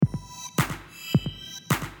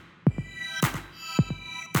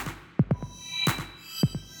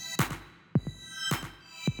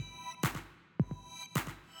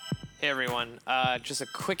everyone. Just a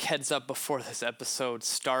quick heads up before this episode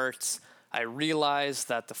starts. I realized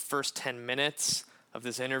that the first 10 minutes of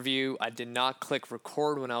this interview, I did not click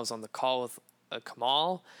record when I was on the call with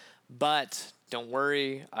Kamal, but don't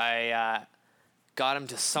worry, I got him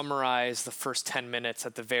to summarize the first 10 minutes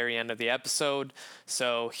at the very end of the episode.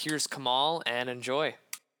 So here's Kamal, and enjoy.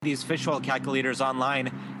 These fish oil calculators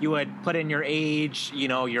online, you would put in your age,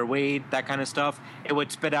 your weight, that kind of stuff. It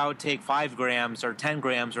would spit out, take 5 grams or 10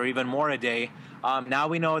 grams or even more a day. Now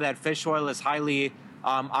we know that fish oil is highly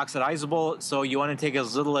oxidizable, so you want to take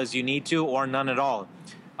as little as you need to or none at all.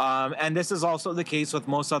 And this is also the case with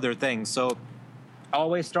most other things. So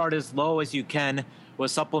always start as low as you can with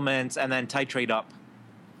supplements and then titrate up.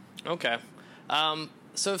 Okay.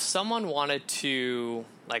 So if someone wanted to,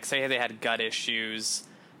 say they had gut issues,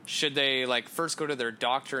 should they first go to their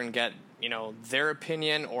doctor and get, their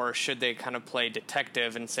opinion, or should they kind of play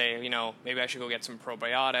detective and say, maybe I should go get some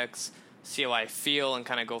probiotics, see how I feel, and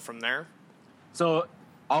kind of go from there? So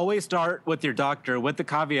always start with your doctor, with the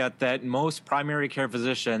caveat that most primary care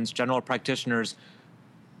physicians, general practitioners,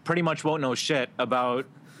 pretty much won't know shit about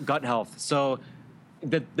gut health. So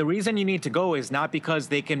the reason you need to go is not because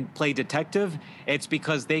they can play detective, it's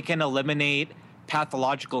because they can eliminate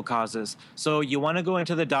pathological causes. So you want to go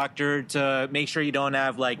into the doctor to make sure you don't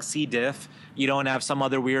have C. diff, you don't have some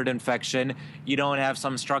other weird infection, you don't have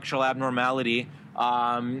some structural abnormality.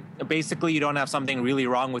 Basically, you don't have something really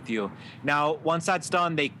wrong with you. Now, once that's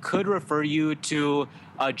done, they could refer you to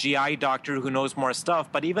a GI doctor who knows more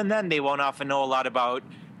stuff, but even then, they won't often know a lot about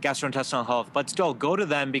gastrointestinal health. But still, go to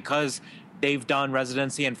them because they've done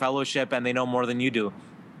residency and fellowship and they know more than you do.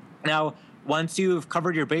 Now, once you've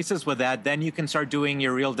covered your bases with that, then you can start doing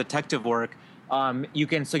your real detective work. You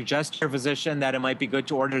can suggest to your physician that it might be good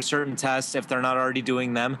to order certain tests if they're not already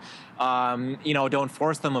doing them. Don't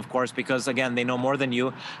force them, of course, because, again, they know more than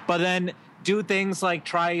you. But then do things like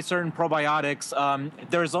try certain probiotics.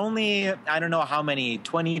 There's only, I don't know how many,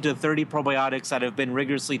 20 to 30 probiotics that have been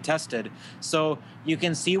rigorously tested. So you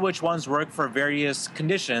can see which ones work for various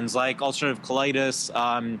conditions like ulcerative colitis,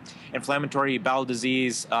 inflammatory bowel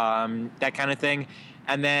disease, that kind of thing.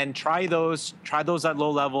 And then try those at low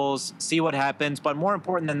levels, see what happens. But more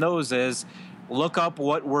important than those is look up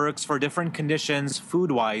what works for different conditions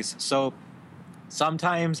food-wise. So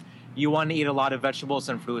sometimes you want to eat a lot of vegetables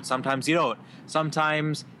and fruits. Sometimes you don't.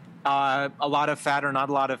 Sometimes a lot of fat or not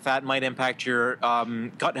a lot of fat might impact your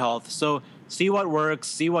gut health. So see what works,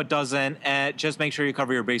 see what doesn't, and just make sure you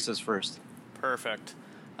cover your bases first. Perfect.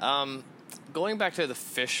 Going back to the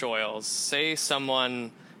fish oils, say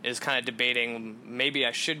someone is kind of debating maybe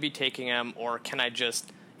I should be taking them, or can I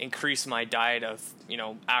just increase my diet of,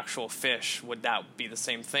 actual fish? Would that be the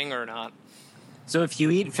same thing or not? So if you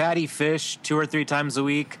eat fatty fish 2 or 3 times a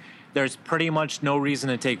week, there's pretty much no reason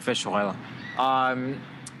to take fish oil.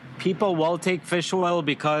 People will take fish oil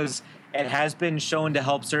because it has been shown to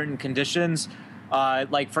help certain conditions.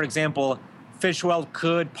 For example, fish oil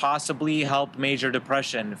could possibly help major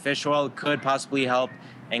depression. Fish oil could possibly help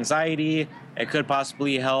anxiety. It could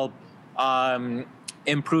possibly help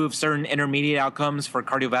improve certain intermediate outcomes for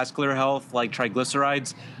cardiovascular health, like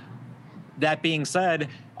triglycerides. That being said,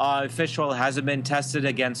 fish oil hasn't been tested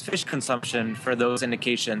against fish consumption for those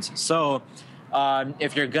indications. So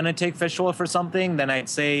if you're going to take fish oil for something, then I'd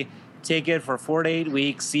say take it for 4 to 8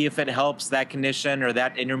 weeks, see if it helps that condition or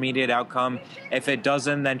that intermediate outcome. If it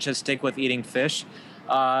doesn't, then just stick with eating fish.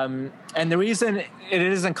 And the reason it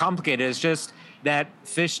isn't complicated is just that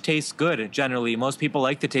fish tastes good generally. Most people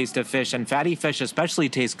like the taste of fish, and fatty fish especially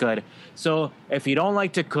tastes good. So if you don't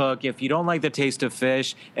like to cook, if you don't like the taste of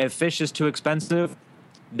fish, if fish is too expensive,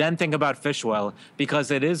 then think about fish oil, because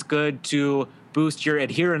it is good to boost your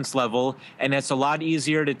adherence level, and it's a lot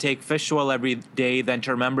easier to take fish oil every day than to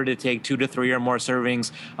remember to take 2 to 3 or more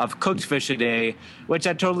servings of cooked fish a day, which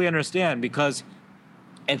I totally understand, because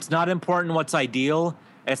it's not important what's ideal.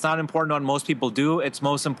 It's not important what most people do. It's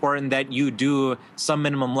most important that you do some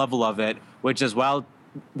minimum level of it, which is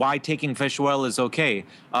why taking fish oil is okay.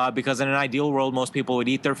 Because in an ideal world, most people would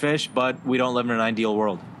eat their fish, but we don't live in an ideal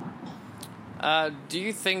world. Do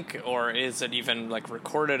you think, or is it even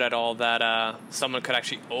recorded at all, that someone could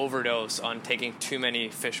actually overdose on taking too many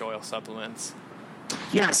fish oil supplements?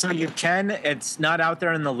 Yeah, so you can. It's not out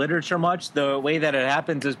there in the literature much. The way that it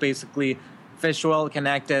happens is basically fish oil can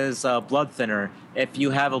act as a blood thinner. If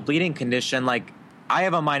you have a bleeding condition, like I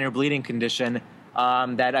have a minor bleeding condition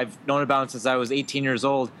that I've known about since I was 18 years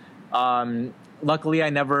old. Luckily,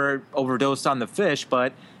 I never overdosed on the fish,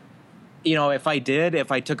 but if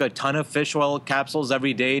I took a ton of fish oil capsules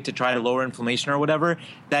every day to try to lower inflammation or whatever,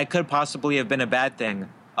 that could possibly have been a bad thing.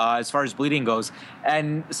 as far as bleeding goes.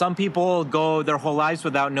 And some people go their whole lives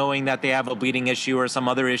without knowing that they have a bleeding issue or some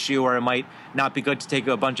other issue, or it might not be good to take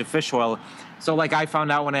a bunch of fish oil. So like I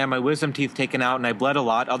found out when I had my wisdom teeth taken out and I bled a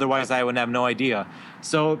lot. Otherwise, I would have no idea.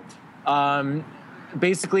 So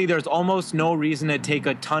basically, there's almost no reason to take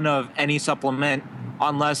a ton of any supplement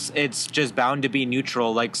unless it's just bound to be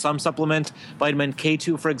neutral. Like some supplement, vitamin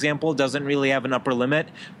K2, for example, doesn't really have an upper limit,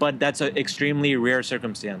 but that's an extremely rare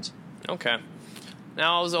circumstance. Okay.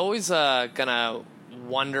 Now, I was always gonna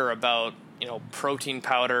wonder about, protein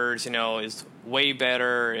powders. Is whey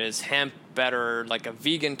better? Is hemp better? Like a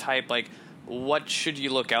vegan type? Like, what should you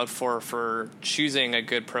look out for choosing a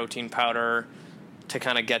good protein powder to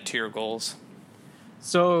kind of get to your goals?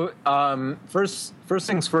 So first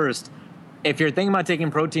things first, if you're thinking about taking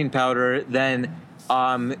protein powder, then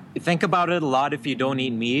think about it a lot if you don't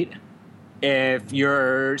eat meat. If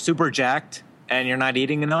you're super jacked and you're not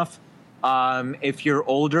eating enough, if you're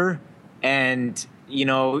older and,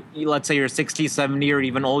 let's say you're 60, 70 or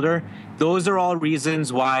even older, those are all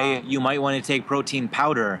reasons why you might want to take protein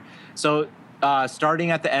powder. So starting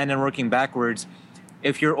at the end and working backwards,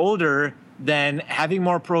 if you're older, then having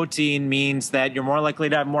more protein means that you're more likely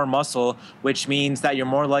to have more muscle, which means that you're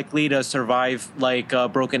more likely to survive like a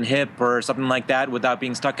broken hip or something like that without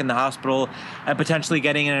being stuck in the hospital and potentially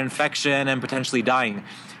getting an infection and potentially dying.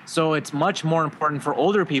 So it's much more important for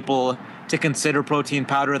older people to consider protein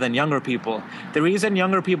powder than younger people. The reason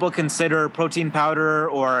younger people consider protein powder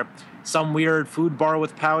or some weird food bar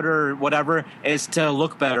with powder or whatever is to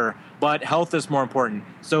look better, but health is more important.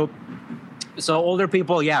 So older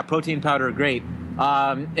people, yeah, protein powder, great.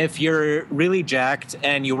 If you're really jacked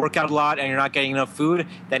and you work out a lot and you're not getting enough food,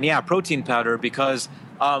 then yeah, protein powder, because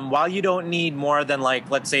while you don't need more than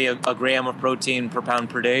let's say a gram of protein per pound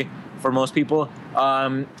per day for most people,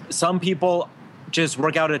 some people just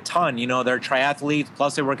work out a ton. They're triathletes,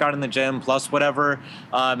 plus they work out in the gym, plus whatever,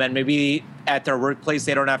 and maybe at their workplace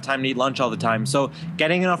they don't have time to eat lunch all the time. So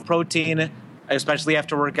getting enough protein, especially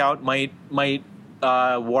after workout, might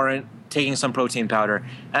warrant taking some protein powder.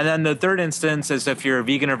 And then the third instance is if you're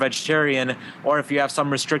vegan or vegetarian, or if you have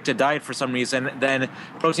some restricted diet for some reason, then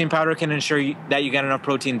protein powder can ensure that you get enough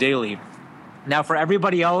protein daily. Now, for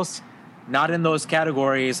everybody else not in those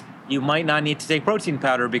categories, you might not need to take protein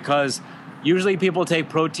powder, because usually people take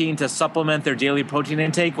protein to supplement their daily protein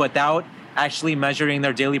intake without actually measuring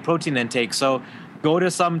their daily protein intake. So go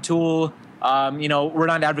to some tool. We're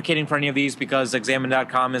not advocating for any of these because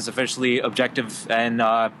Examine.com is officially objective and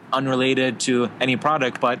unrelated to any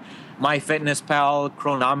product, but MyFitnessPal,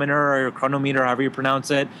 Chronometer or Chronometer, however you pronounce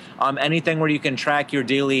it, anything where you can track your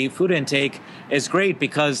daily food intake is great,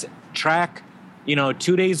 because track, 2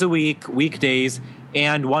 days a week, weekdays,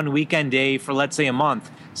 and one weekend day for, let's say, a month.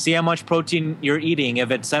 See how much protein you're eating. If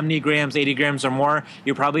it's 70 grams, 80 grams or more,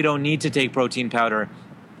 you probably don't need to take protein powder.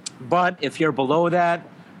 But if you're below that,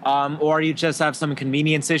 or you just have some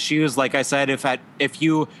convenience issues, like I said, if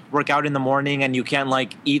you work out in the morning and you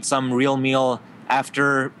can't eat some real meal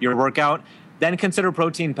after your workout, then consider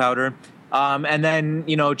protein powder. And then,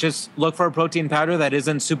 just look for a protein powder that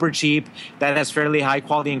isn't super cheap, that has fairly high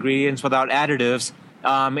quality ingredients without additives,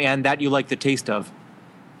 and that you like the taste of.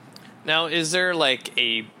 Now, is there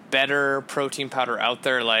a better protein powder out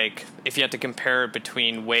there? Like if you had to compare it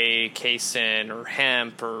between whey, casein, or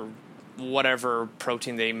hemp, or whatever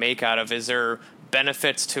protein they make out of, is there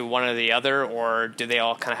benefits to one or the other, or do they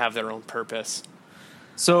all kind of have their own purpose?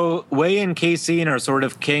 So whey and casein are sort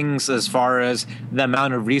of kings as far as the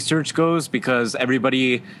amount of research goes, because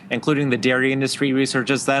everybody, including the dairy industry,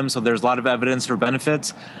 researches them. So there's a lot of evidence for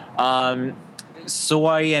benefits.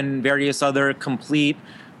 Soy and various other complete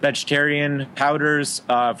vegetarian powders,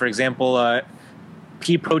 for example,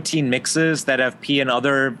 pea protein mixes that have pea and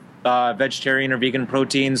other vegetarian or vegan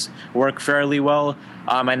proteins work fairly well,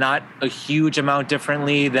 and not a huge amount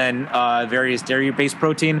differently than various dairy-based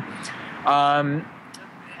protein.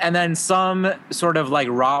 And then some sort of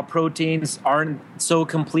raw proteins aren't so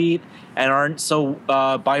complete and aren't so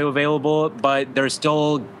bioavailable, but they're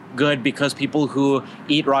still good because people who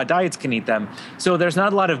eat raw diets can eat them. So there's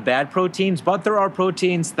not a lot of bad proteins, but there are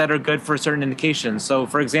proteins that are good for certain indications. So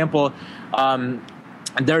for example,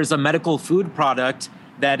 there's a medical food product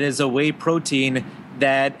that is a whey protein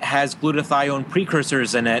that has glutathione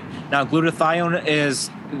precursors in it. Now, glutathione is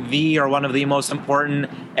one of the most important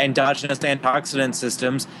endogenous antioxidant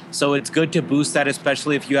systems, so it's good to boost that,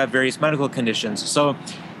 especially if you have various medical conditions. So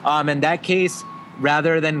in that case,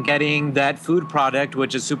 rather than getting that food product,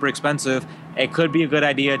 which is super expensive, it could be a good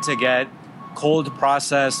idea to get cold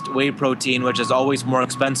processed whey protein, which is always more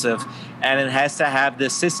expensive, and it has to have the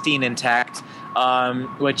cysteine intact,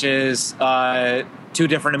 which is two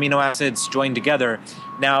different amino acids joined together.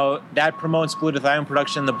 Now, that promotes glutathione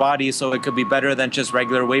production in the body, so it could be better than just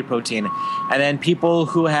regular whey protein. And then people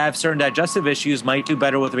who have certain digestive issues might do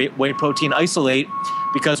better with whey protein isolate,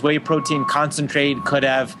 because whey protein concentrate could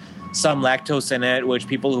have some lactose in it, which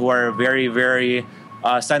people who are very, very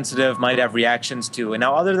sensitive might have reactions to. And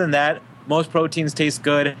now, other than that, most proteins taste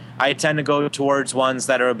good. I tend to go towards ones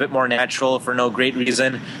that are a bit more natural for no great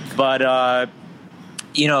reason. But,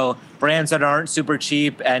 brands that aren't super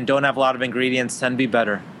cheap and don't have a lot of ingredients tend to be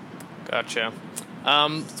better. Gotcha.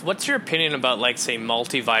 What's your opinion about, like, say,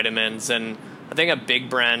 multivitamins? And I think a big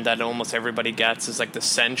brand that almost everybody gets is like the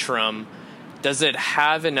Centrum. Does it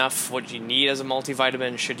have enough what you need as a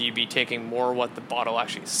multivitamin? Should you be taking more what the bottle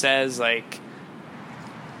actually says?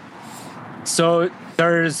 So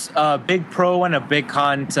there's a big pro and a big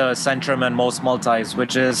con to Centrum and most multis,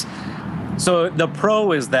 which is, so the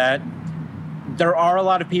pro is that there are a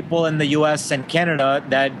lot of people in the US and Canada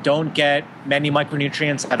that don't get many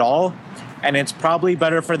micronutrients at all, and it's probably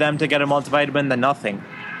better for them to get a multivitamin than nothing.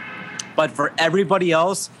 But for everybody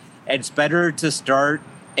else, it's better to start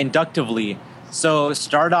inductively. So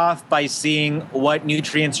start off by seeing what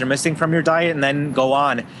nutrients you're missing from your diet and then go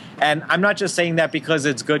on. And I'm not just saying that because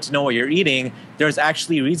it's good to know what you're eating. There's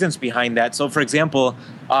actually reasons behind that. So for example,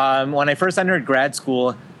 when I first entered grad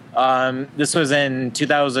school, this was in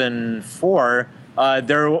 2004,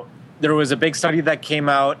 there was a big study that came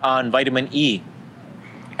out on vitamin E.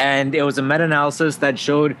 And it was a meta-analysis that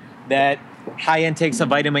showed that high intakes of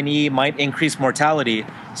vitamin E might increase mortality.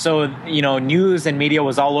 So, news and media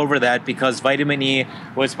was all over that because vitamin E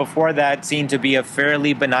was before that seen to be a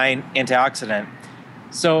fairly benign antioxidant.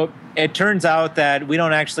 So it turns out that we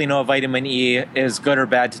don't actually know if vitamin E is good or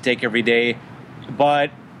bad to take every day,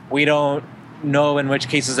 but we don't know in which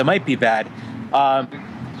cases it might be bad. And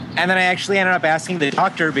then I actually ended up asking the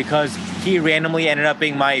doctor because he randomly ended up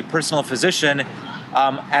being my personal physician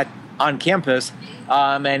on campus.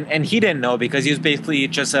 And he didn't know because he was basically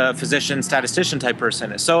just a physician statistician type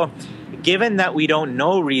person. So given that we don't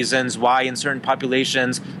know reasons why in certain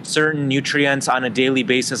populations certain nutrients on a daily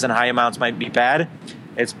basis in high amounts might be bad,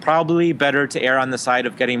 it's probably better to err on the side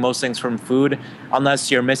of getting most things from food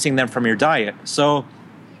unless you're missing them from your diet. So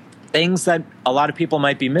things that a lot of people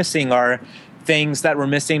might be missing are things that we're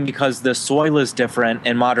missing because the soil is different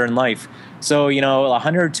in modern life. So,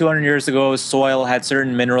 100, 200 years ago, soil had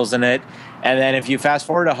certain minerals in it. And then if you fast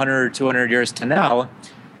forward 100 or 200 years to now,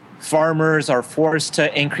 farmers are forced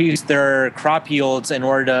to increase their crop yields in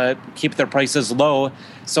order to keep their prices low.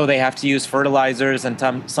 So they have to use fertilizers and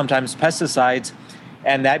sometimes pesticides.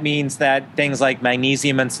 And that means that things like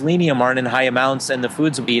magnesium and selenium aren't in high amounts in the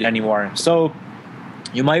foods we eat anymore. So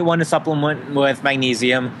you might want to supplement with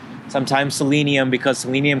magnesium, sometimes selenium, because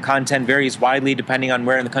selenium content varies widely depending on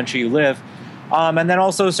where in the country you live. And then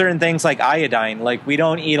also certain things like iodine. Like we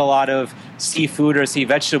don't eat a lot of seafood or sea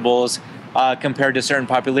vegetables compared to certain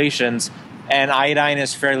populations. And iodine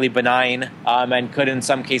is fairly benign and could in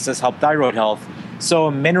some cases help thyroid health. So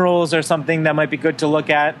minerals are something that might be good to look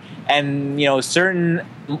at. And, certain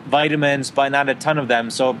vitamins, but not a ton of them.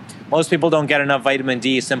 So most people don't get enough vitamin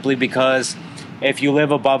D simply because if you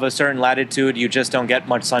live above a certain latitude, you just don't get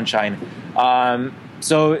much sunshine.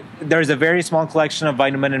 So there's a very small collection of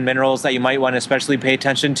vitamin and minerals that you might want to especially pay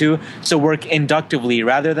attention to. So work inductively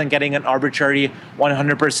rather than getting an arbitrary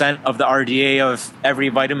 100% of the RDA of every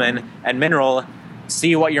vitamin and mineral.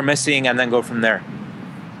 See what you're missing and then go from there.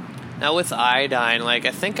 Now with iodine, I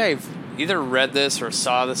think I've either read this or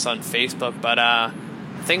saw this on Facebook, but I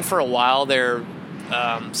think for a while there,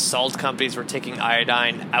 salt companies were taking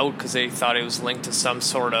iodine out because they thought it was linked to some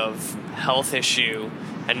sort of health issue,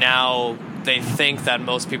 and now they think that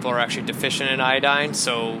most people are actually deficient in iodine.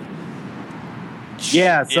 So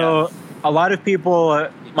a lot of people,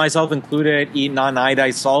 myself included, eat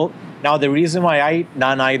non-iodized salt. Now the reason why I eat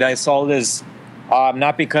non-iodized salt is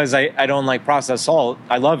not because I don't like processed salt.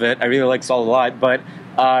 I love it. I really like salt a lot, but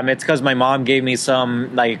it's because my mom gave me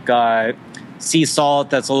some sea salt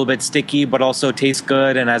that's a little bit sticky but also tastes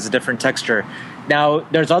good and has a different texture. Now,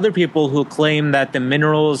 there's other people who claim that the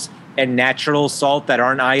minerals in natural salt that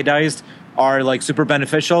aren't iodized are super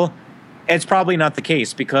beneficial. It's probably not the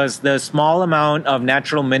case because the small amount of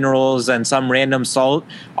natural minerals and some random salt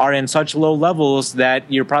are in such low levels that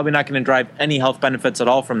you're probably not going to derive any health benefits at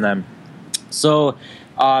all from them. So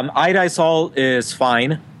iodized salt is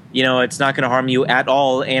fine. It's not going to harm you at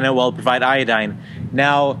all, and it will provide iodine.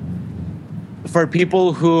 Now, for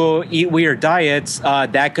people who eat weird diets,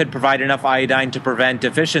 that could provide enough iodine to prevent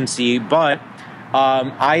deficiency, but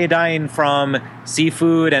iodine from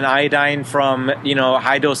seafood and iodine from,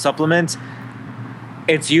 high-dose supplements,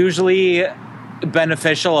 it's usually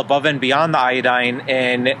beneficial above and beyond the iodine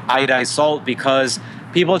in iodized salt because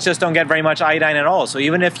people just don't get very much iodine at all. So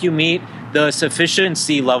even if you meet the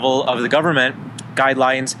sufficiency level of the government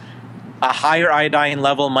guidelines, a higher iodine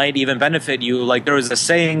level might even benefit you. Like there was a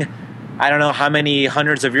saying, I don't know how many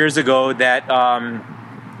hundreds of years ago that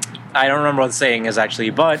I don't remember what the saying is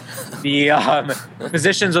actually, but the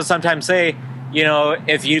physicians would sometimes say, you know,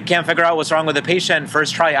 if you can't figure out what's wrong with the patient,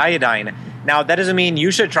 first try iodine. Now, that doesn't mean you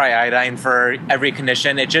should try iodine for every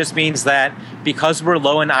condition. It just means that because we're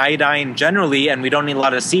low in iodine generally and we don't eat a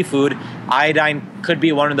lot of seafood, iodine could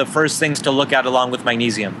be one of the first things to look at along with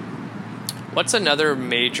magnesium. What's another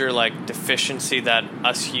major deficiency that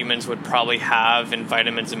us humans would probably have in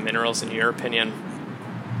vitamins and minerals, in your opinion?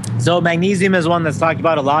 So magnesium is one that's talked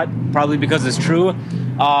about a lot, probably because it's true.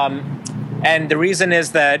 And the reason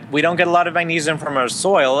is that we don't get a lot of magnesium from our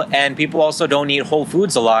soil, and people also don't eat whole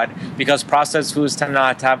foods a lot because processed foods tend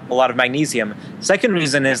not to have a lot of magnesium. Second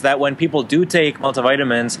reason is that when people do take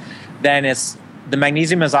multivitamins, then the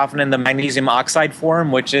magnesium is often in the magnesium oxide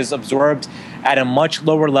form, which is absorbed at a much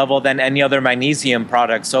lower level than any other magnesium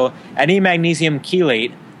product. So any magnesium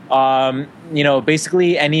chelate,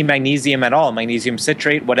 basically any magnesium at all, magnesium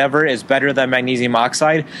citrate, whatever, is better than magnesium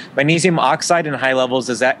oxide. Magnesium oxide in high levels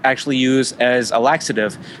is actually used as a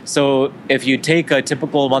laxative. So if you take a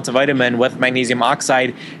typical multivitamin with magnesium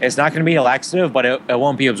oxide, it's not going to be a laxative, but it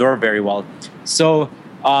won't be absorbed very well. So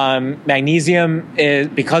magnesium is,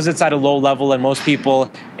 because it's at a low level in most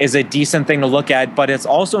people, is a decent thing to look at, but it's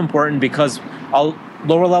also important because a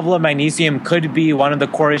lower level of magnesium could be one of the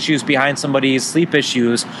core issues behind somebody's sleep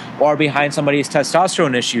issues or behind somebody's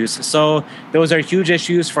testosterone issues. So those are huge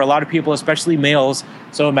issues for a lot of people, especially males.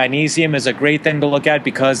 So magnesium is a great thing to look at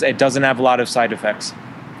because it doesn't have a lot of side effects.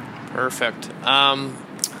 Perfect. I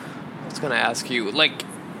was going to ask you, what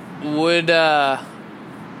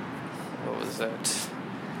was it?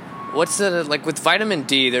 What's the, with vitamin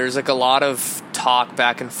D, there's a lot of talk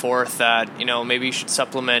back and forth that, maybe you should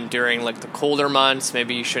supplement during the colder months.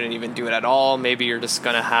 Maybe you shouldn't even do it at all. Maybe you're just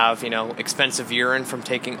going to have, expensive urine from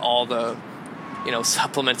taking all the,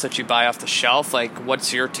 supplements that you buy off the shelf.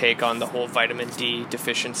 What's your take on the whole vitamin D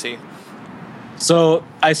deficiency? So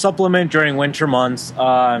I supplement during winter months.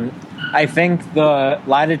 I think the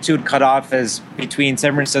latitude cutoff is between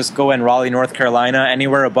San Francisco and Raleigh, North Carolina.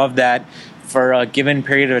 Anywhere above that, for a given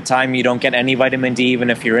period of time, you don't get any vitamin D, even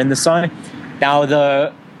if you're in the sun. Now,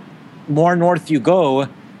 the more north you go,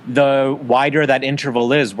 the wider that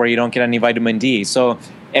interval is where you don't get any vitamin D. So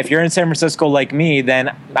if you're in San Francisco like me,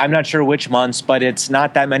 then I'm not sure which months, but it's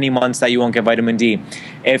not that many months that you won't get vitamin D.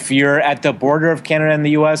 If you're at the border of Canada and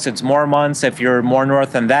the US, it's more months. If you're more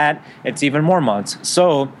north than that, it's even more months.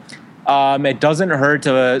 So it doesn't hurt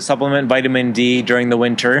to supplement vitamin D during the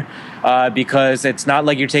winter because it's not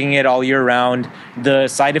like you're taking it all year round. The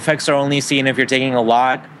side effects are only seen if you're taking a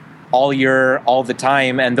lot all year, all the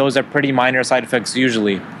time, and those are pretty minor side effects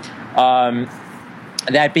usually.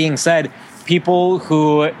 That being said, people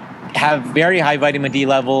who have very high vitamin D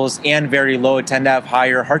levels and very low tend to have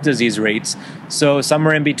higher heart disease rates. So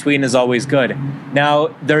somewhere in between is always good.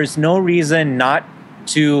 Now, there's no reason not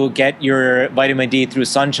to get your vitamin D through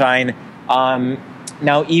sunshine.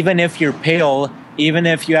 Now, even if you're pale, even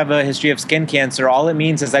if you have a history of skin cancer, all it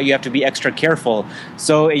means is that you have to be extra careful.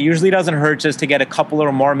 So it usually doesn't hurt just to get a couple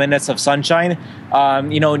or more minutes of sunshine.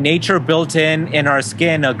 Nature built in our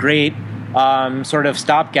skin a great sort of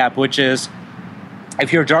stopgap, which is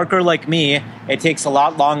if you're darker like me, it takes a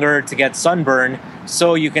lot longer to get sunburn.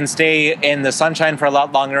 So you can stay in the sunshine for a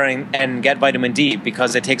lot longer and get vitamin D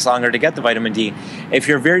because it takes longer to get the vitamin D. If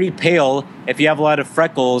you're very pale, if you have a lot of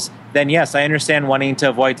freckles, then yes, I understand wanting to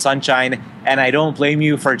avoid sunshine, and I don't blame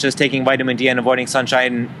you for just taking vitamin D and avoiding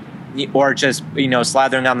sunshine or just,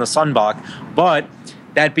 slathering on the sunblock. But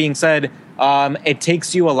that being said, it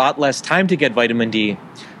takes you a lot less time to get vitamin D.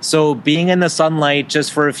 So being in the sunlight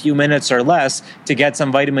just for a few minutes or less to get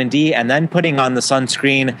some vitamin D and then putting on the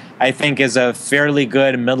sunscreen, I think is a fairly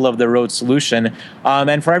good middle of the road solution.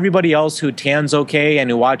 And for everybody else who tans okay and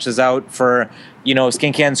who watches out for,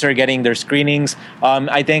 skin cancer, getting their screenings,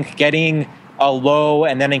 I think getting a low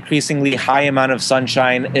and then increasingly high amount of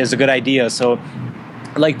sunshine is a good idea. So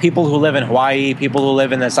like people who live in Hawaii, people who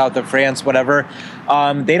live in the south of France, whatever,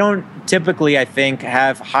 they don't typically, I think,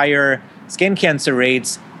 have higher skin cancer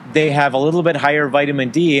rates. They have a little bit higher vitamin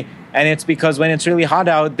D, and it's because when it's really hot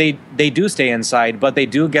out, they do stay inside, but they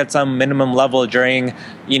do get some minimum level during,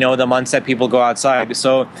 the months that people go outside.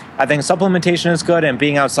 So I think supplementation is good, and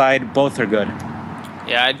being outside, both are good.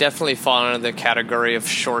 Yeah, I definitely fall under the category of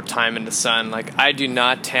short time in the sun. I do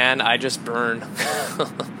not tan, I just burn.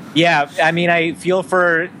 Yeah, I mean, I feel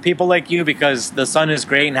for people like you because the sun is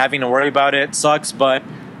great and having to worry about it sucks, but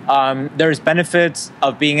there's benefits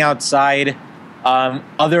of being outside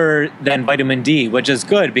other than vitamin D, which is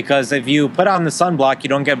good because if you put on the sunblock, you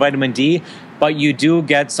don't get vitamin D, but you do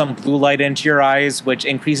get some blue light into your eyes, which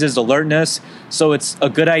increases alertness. So it's a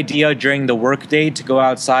good idea during the workday to go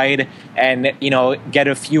outside and get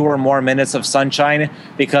a few or more minutes of sunshine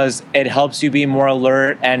because it helps you be more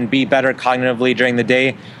alert and be better cognitively during the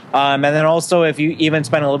day. And then also, if you even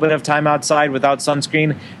spend a little bit of time outside without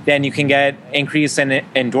sunscreen, then you can get increase in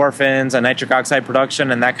endorphins and nitric oxide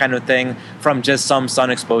production and that kind of thing from just some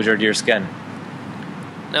sun exposure to your skin.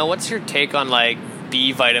 Now, what's your take on like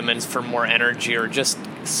B vitamins for more energy, or just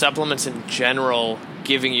supplements in general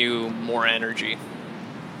giving you more energy?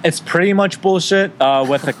 It's pretty much bullshit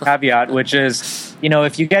with a caveat, which is,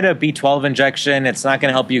 if you get a B12 injection, it's not going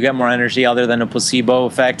to help you get more energy other than a placebo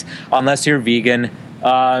effect, unless you're vegan.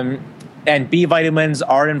 And B vitamins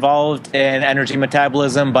are involved in energy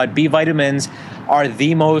metabolism, but B vitamins are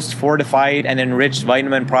the most fortified and enriched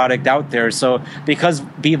vitamin product out there. So because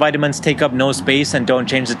B vitamins take up no space and don't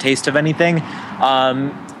change the taste of anything,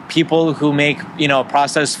 people who make,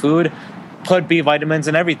 processed food put B vitamins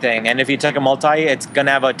in everything. And if you take a multi, it's going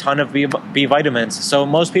to have a ton of B vitamins. So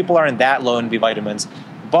most people aren't that low in B vitamins.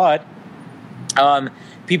 But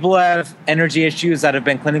people have energy issues that have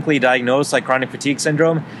been clinically diagnosed, like chronic fatigue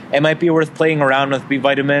syndrome. It might be worth playing around with B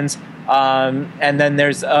vitamins. And then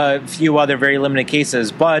there's a few other very limited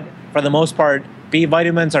cases. But for the most part, B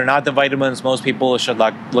vitamins are not the vitamins most people should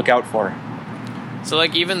look out for. So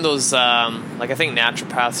like even those, like I think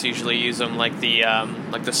naturopaths usually use them, like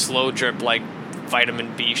the slow drip, like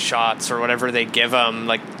vitamin B shots or whatever they give them.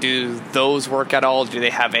 Like, do those work at all? Do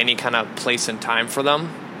they have any kind of place and time for them?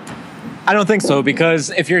 I don't think so,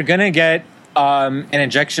 because if you're gonna get an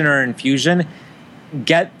injection or infusion,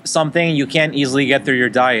 get something you can't easily get through your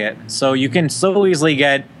diet. So you can so easily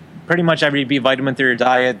get pretty much every B vitamin through your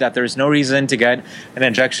diet that there's no reason to get an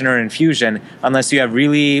injection or infusion unless you have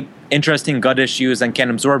really interesting gut issues and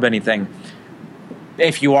can't absorb anything.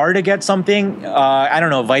 If you are to get something, I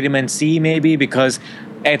don't know, vitamin C maybe, because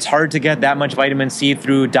it's hard to get that much vitamin C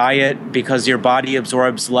through diet because your body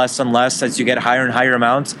absorbs less and less as you get higher and higher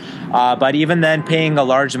amounts. But even then, paying a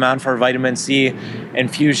large amount for vitamin C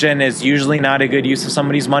infusion is usually not a good use of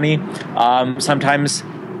somebody's money. Sometimes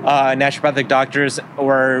naturopathic doctors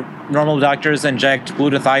or normal doctors inject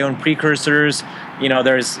glutathione precursors.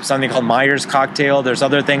 There's something called Myers cocktail. There's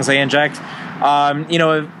other things they inject.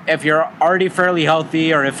 If you're already fairly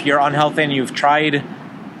healthy, or if you're unhealthy and you've tried,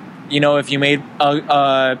 if you made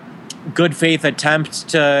a good faith attempt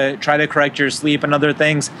to try to correct your sleep and other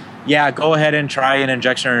things, yeah, go ahead and try an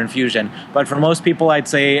injection or infusion. But for most people, I'd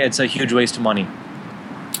say it's a huge waste of money.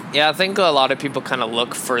 Yeah, I think a lot of people kind of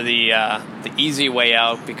look for the easy way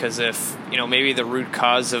out, because if, maybe the root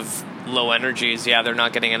cause of low energy is, they're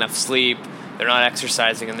not getting enough sleep, they're not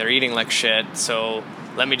exercising, and they're eating like shit, so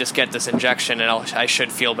let me just get this injection and I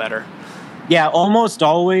should feel better. Yeah, almost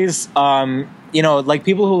always. Like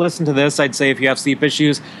people who listen to this, I'd say if you have sleep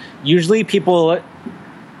issues, usually people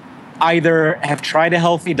either have tried a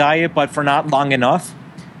healthy diet but for not long enough,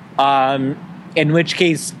 in which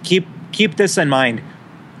case keep this in mind.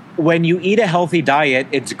 When you eat a healthy diet,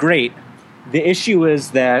 it's great. The issue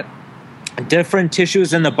is that different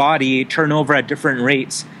tissues in the body turn over at different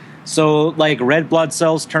rates. So like red blood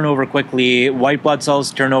cells turn over quickly, white blood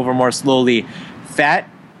cells turn over more slowly. Fat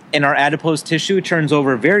in our adipose tissue turns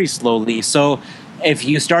over very slowly. So if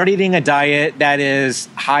you start eating a diet that is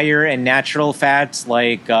higher in natural fats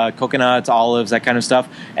like coconuts, olives, that kind of stuff,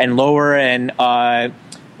 and lower in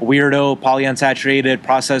weirdo polyunsaturated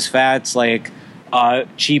processed fats like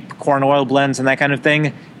cheap corn oil blends and that kind of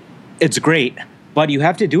thing, it's great. But you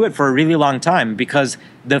have to do it for a really long time because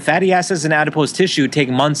the fatty acids in adipose tissue take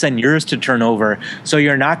months and years to turn over. So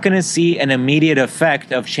you're not going to see an immediate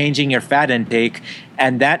effect of changing your fat intake.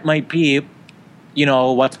 And that might be,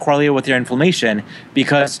 what's correlated with your inflammation,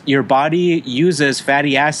 because your body uses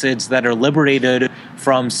fatty acids that are liberated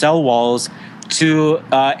from cell walls to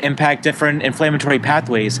impact different inflammatory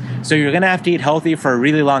pathways. So you're going to have to eat healthy for a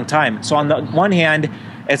really long time. So on the one hand,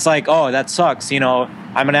 it's like, oh, that sucks.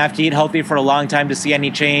 I'm going to have to eat healthy for a long time to see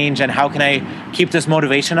any change. And how can I keep this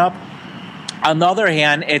motivation up? On the other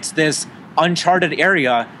hand, it's this uncharted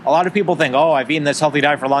area. A lot of people think, oh, I've eaten this healthy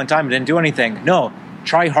diet for a long time and didn't do anything. No,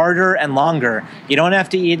 try harder and longer. You don't have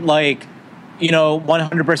to eat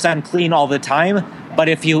 100% clean all the time. But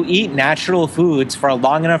if you eat natural foods for a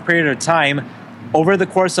long enough period of time, over the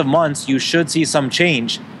course of months, you should see some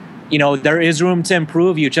change. There is room to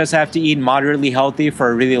improve. You just have to eat moderately healthy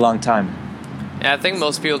for a really long time. Yeah, I think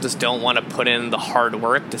most people just don't want to put in the hard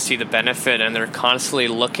work to see the benefit, and they're constantly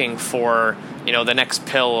looking for, the next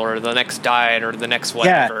pill or the next diet or the next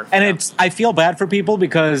whatever. Yeah, and I feel bad for people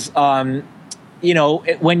because,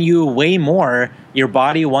 when you weigh more, your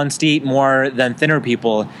body wants to eat more than thinner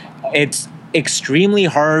people. It's extremely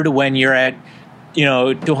hard when you're at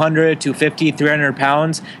 200, 250, 300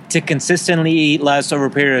 pounds to consistently eat less over a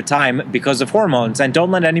period of time because of hormones. And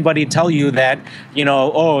don't let anybody tell you that,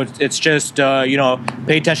 it's just,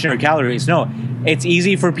 pay attention to your calories. No, it's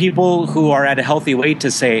easy for people who are at a healthy weight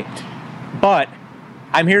to say, but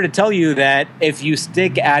I'm here to tell you that if you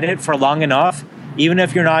stick at it for long enough, even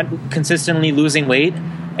if you're not consistently losing weight,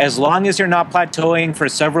 as long as you're not plateauing for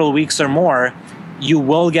several weeks or more, you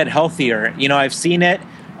will get healthier. I've seen it.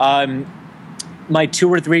 My 2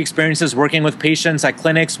 or 3 experiences working with patients at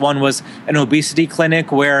clinics. One was an obesity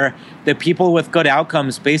clinic where the people with good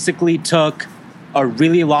outcomes basically took a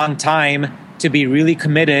really long time to be really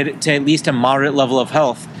committed to at least a moderate level of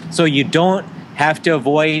health. So you don't have to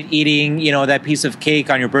avoid eating, that piece of cake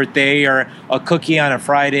on your birthday or a cookie on a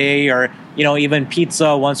Friday or, even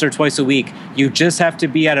pizza once or twice a week. You just have to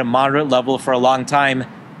be at a moderate level for a long time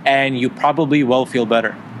and you probably will feel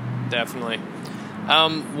better. Definitely.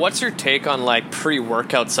 What's your take on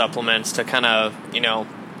pre-workout supplements to kind of,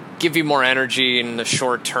 give you more energy in the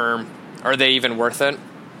short term? Are they even worth it?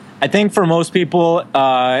 I think for most people,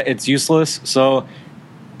 it's useless. So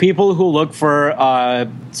people who look for a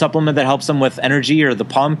supplement that helps them with energy or the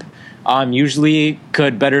pump usually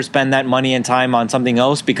could better spend that money and time on something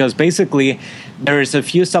else, because basically there's a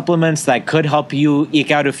few supplements that could help you eke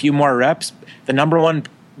out a few more reps. The number one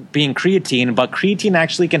being creatine, but creatine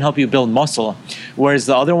actually can help you build muscle, whereas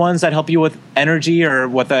the other ones that help you with energy or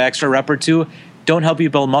with an extra rep or two don't help you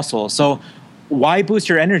build muscle. So why boost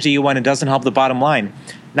your energy when it doesn't help the bottom line?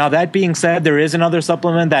 Now, that being said, there is another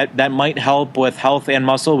supplement that might help with health and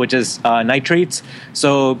muscle, which is nitrates.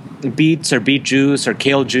 So beets or beet juice or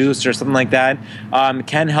kale juice or something like that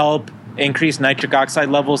can help increase nitric oxide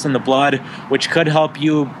levels in the blood, which could help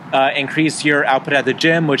you increase your output at the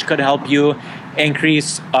gym, which could help you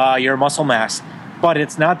increase your muscle mass. But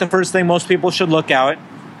it's not the first thing most people should look at.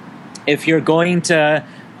 If you're going to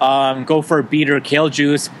go for beet or kale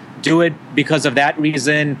juice, do it because of that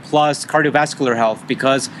reason, plus cardiovascular health,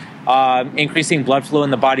 because increasing blood flow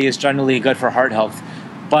in the body is generally good for heart health.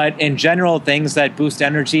 But in general, things that boost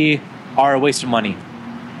energy are a waste of money.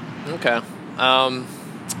 Okay.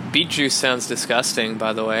 Beet juice sounds disgusting,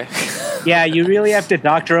 by the way. Yeah, you really have to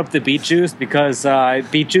doctor up the beet juice, because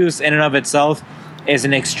beet juice in and of itself is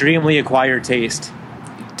an extremely acquired taste.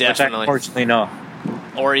 Definitely. Which I unfortunately know.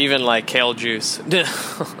 Or even kale juice.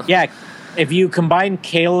 Yeah, if you combine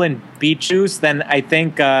kale and beet juice, then I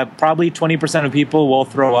think probably 20% of people will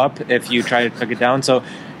throw up if you try to cook it down. So,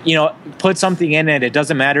 put something in it. It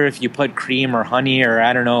doesn't matter if you put cream or honey or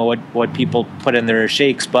I don't know what people put in their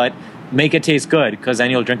shakes, but make it taste good, because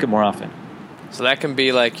then you'll drink it more often. So that can be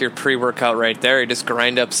your pre-workout right there. You just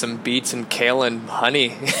grind up some beets and kale and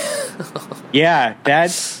honey. Yeah,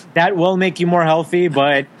 that will make you more healthy,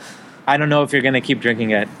 but I don't know if you're going to keep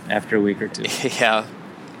drinking it after a week or two. Yeah.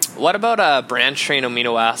 What about branched-chain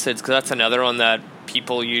amino acids? Because that's another one that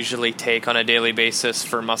people usually take on a daily basis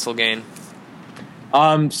for muscle gain.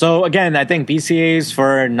 So again, I think BCAAs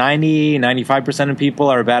for 95% of people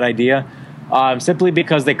are a bad idea. Simply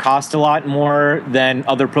because they cost a lot more than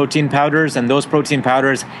other protein powders, and those protein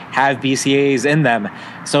powders have BCAAs in them.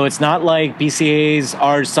 So it's not like BCAAs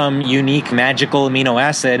are some unique magical amino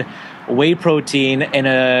acid. Whey protein in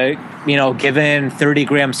a given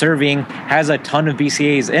 30-gram serving has a ton of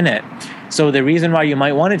BCAAs in it. So the reason why you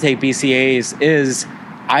might want to take BCAAs is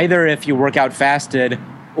either if you work out fasted,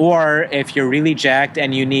 or if you're really jacked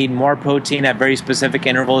and you need more protein at very specific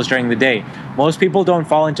intervals during the day. Most people don't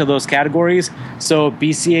fall into those categories, so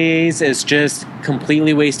BCAAs is just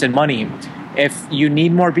completely wasted money. If you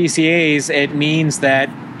need more BCAAs, it means that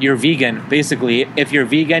you're vegan, basically. If you're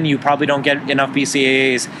vegan, you probably don't get enough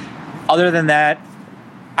BCAAs. Other than that,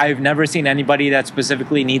 I've never seen anybody that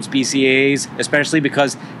specifically needs BCAAs, especially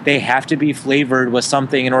because they have to be flavored with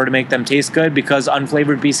something in order to make them taste good, because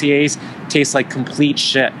unflavored BCAAs taste like complete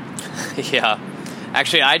shit. Yeah.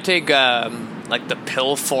 Actually, I take the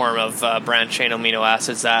pill form of branched-chain amino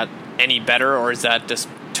acids. Is that any better, or is that just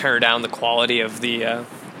tear down the quality of the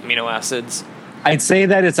amino acids? I'd say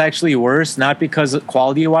that it's actually worse, not because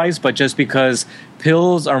quality-wise, but just because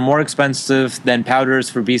pills are more expensive than powders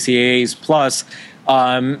for BCAAs. Plus,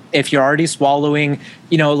 if you're already swallowing,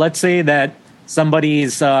 let's say that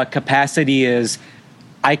somebody's capacity is,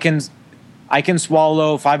 I can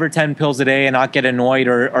swallow 5 or 10 pills a day and not get annoyed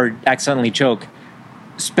or accidentally choke.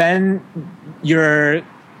 spend your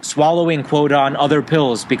swallowing quota on other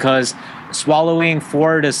pills, because swallowing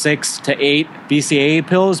 4 to 6 to 8 BCAA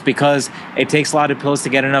pills, because it takes a lot of pills to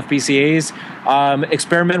get enough BCAAs.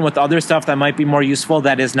 Experiment with other stuff that might be more useful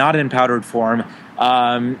that is not in powdered form.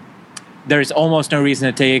 There's almost no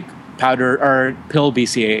reason to take powder or pill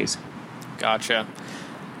BCAAs. Gotcha.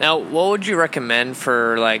 Now, what would you recommend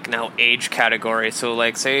for age category?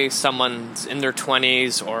 So say someone's in their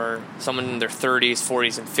 20s or someone in their 30s,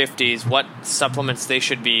 40s, and 50s, what supplements they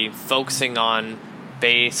should be focusing on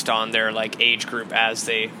based on their age group as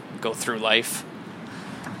they go through life?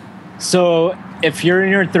 So if you're in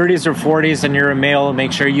your 30s or 40s and you're a male,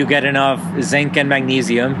 make sure you get enough zinc and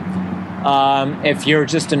magnesium. If you're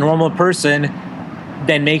just a normal person,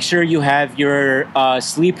 then make sure you have your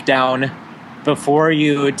sleep down before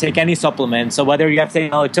you take any supplement. So whether you have to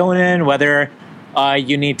take melatonin, whether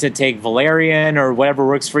you need to take valerian or whatever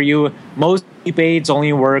works for you, most sleep aids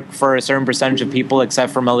only work for a certain percentage of people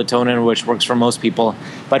except for melatonin, which works for most people.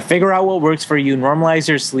 But figure out what works for you, normalize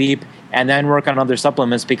your sleep, and then work on other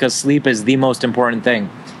supplements, because sleep is the most important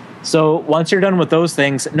thing. So once you're done with those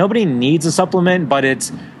things, nobody needs a supplement, but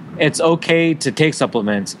it's okay to take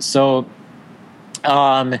supplements. So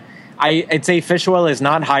I'd say fish oil is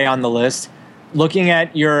not high on the list. Looking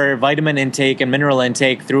at your vitamin intake and mineral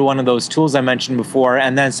intake through one of those tools I mentioned before,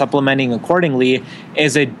 and then supplementing accordingly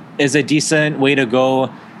is a decent way to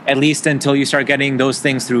go, at least until you start getting those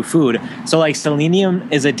things through food. So selenium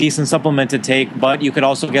is a decent supplement to take, but you could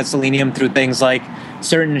also get selenium through things like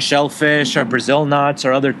certain shellfish or Brazil nuts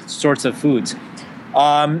or other sorts of foods.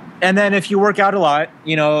 And then if you work out a lot,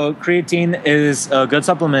 creatine is a good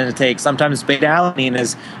supplement to take. Sometimes beta-alanine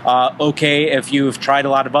is okay if you've tried a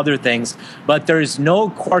lot of other things, but there's no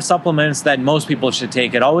core supplements that most people should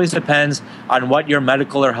take. It always depends on what your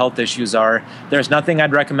medical or health issues are. There's nothing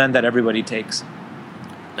I'd recommend that everybody takes.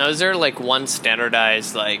 Now, is there one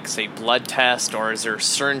standardized, say, blood test, or is there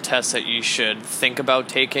certain tests that you should think about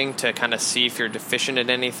taking to kind of see if you're deficient in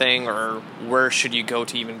anything, or where should you go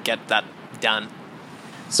to even get that done?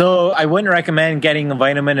 So I wouldn't recommend getting a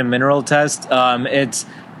vitamin and mineral test. It's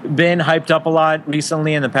been hyped up a lot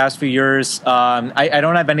recently in the past few years. I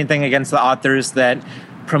don't have anything against the authors that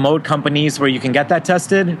promote companies where you can get that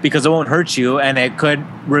tested, because it won't hurt you and it could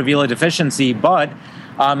reveal a deficiency. But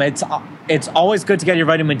it's always good to get your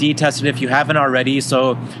vitamin D tested if you haven't already.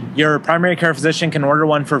 So your primary care physician can order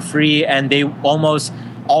one for free, and they almost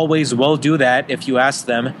always will do that if you ask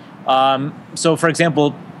them. So for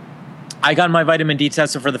example, I got my vitamin D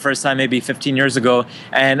tested for the first time maybe 15 years ago,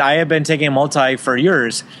 and I have been taking multi for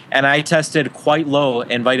years, and I tested quite low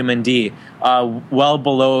in vitamin D, well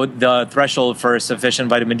below the threshold for sufficient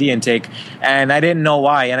vitamin D intake, and I didn't know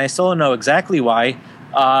why, and I still don't know exactly why,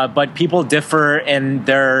 but people differ in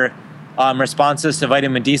their responses to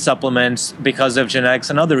vitamin D supplements because of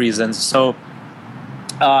genetics and other reasons. So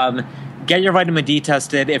get your vitamin D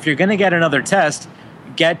tested. If you're going to get another test,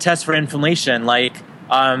 get tests for inflammation, like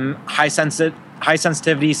high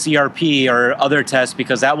sensitivity CRP or other tests,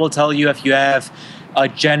 because that will tell you if you have a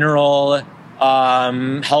general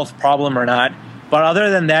health problem or not. But other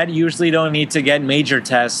than that, you usually don't need to get major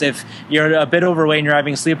tests. If you're a bit overweight and you're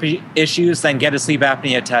having sleep issues, then get a sleep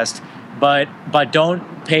apnea test. But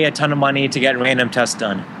don't pay a ton of money to get random tests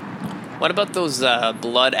done. What about those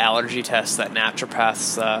blood allergy tests that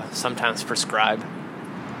naturopaths sometimes prescribe?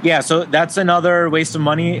 Yeah, so that's another waste of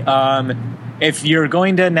money. If you're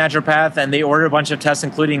going to a naturopath and they order a bunch of tests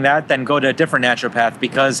including that, then go to a different naturopath,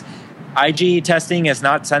 because IgE testing is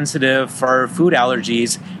not sensitive for food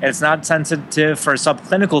allergies. It's not sensitive for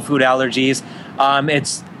subclinical food allergies.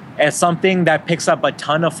 It's something that picks up a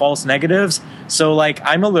ton of false negatives. So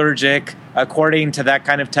I'm allergic, according to that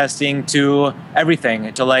kind of testing, to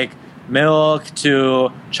everything, to milk,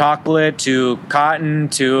 to chocolate, to cotton,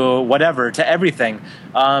 to whatever, to everything,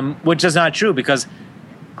 which is not true, because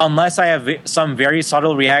unless I have some very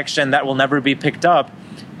subtle reaction that will never be picked up,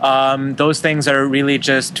 those things are really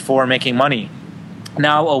just for making money.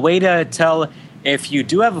 Now, a way to tell if you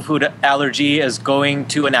do have a food allergy is going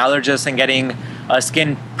to an allergist and getting a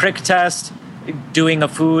skin prick test, doing a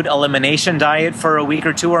food elimination diet for a week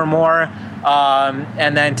or two or more,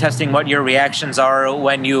 and then testing what your reactions are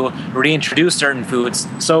when you reintroduce certain foods.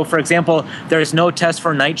 So, for example, there's no test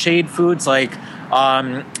for nightshade foods like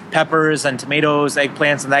peppers and tomatoes,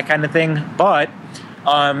 eggplants, and that kind of thing. But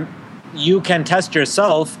you can test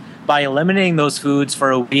yourself by eliminating those foods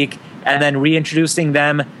for a week and then reintroducing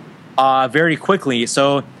them very quickly.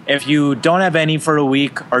 So if you don't have any for a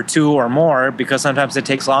week or two or more, because sometimes it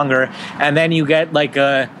takes longer, and then you get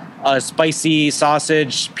a spicy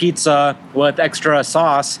sausage pizza with extra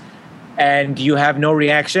sauce, and you have no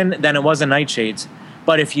reaction, then it wasn't nightshades.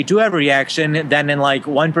 But if you do have a reaction, then in like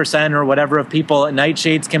 1% or whatever of people,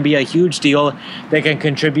 nightshades can be a huge deal. They can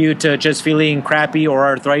contribute to just feeling crappy or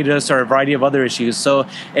arthritis or a variety of other issues. So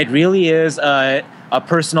it really is a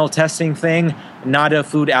personal testing thing, not a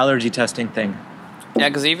food allergy testing thing. Yeah,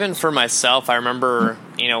 because even for myself, I remember,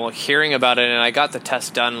 hearing about it, and I got the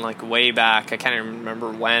test done like way back. I can't even remember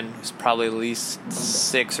when. It was probably at least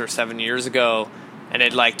 6 or 7 years ago. And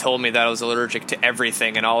it like told me that I was allergic to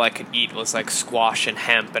everything, and all I could eat was like squash and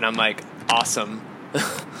hemp. And I'm like, awesome.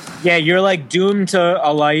 Yeah, you're like doomed to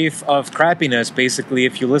a life of crappiness, basically,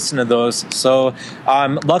 if you listen to those. So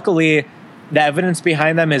luckily, the evidence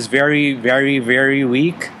behind them is very, very, very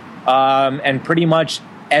weak. And pretty much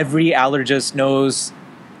every allergist knows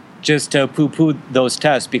just to poo-poo those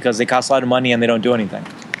tests because they cost a lot of money and they don't do anything.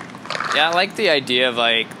 Yeah, I like the idea of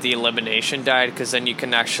like the elimination diet, because then you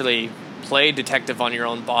can actually play detective on your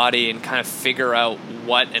own body and kind of figure out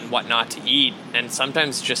what and what not to eat. And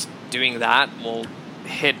sometimes just doing that will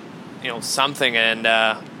hit, something,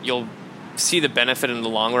 and you'll see the benefit in the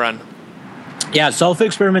long run. Yeah,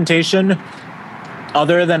 self-experimentation,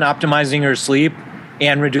 other than optimizing your sleep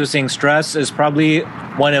and reducing stress, is probably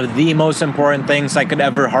one of the most important things I could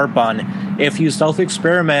ever harp on. If you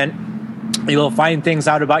self-experiment, you will find things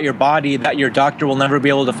out about your body that your doctor will never be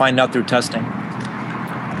able to find out through testing.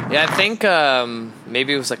 Yeah, I think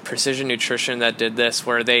maybe it was like Precision Nutrition that did this,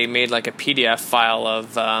 where they made like a PDF file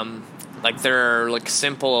of like their like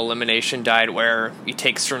simple elimination diet, where you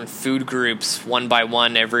take certain food groups one by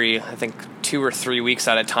one every, I think, 2 or 3 weeks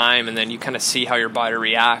at a time, and then you kind of see how your body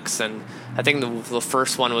reacts. And I think the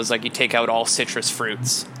first one was like you take out all citrus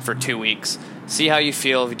fruits for 2 weeks. See how you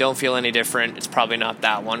feel. If you don't feel any different, it's probably not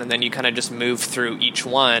that one. And then you kind of just move through each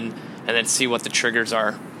one and then see what the triggers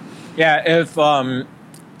are. Yeah,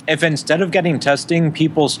 if instead of getting testing,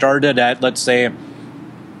 people started at, let's say,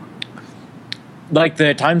 like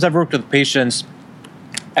the times I've worked with patients,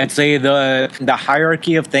 I'd say the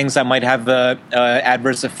hierarchy of things that might have a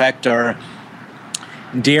adverse effect are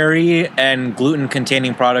dairy and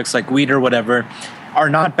gluten-containing products like wheat or whatever are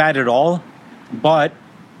not bad at all, but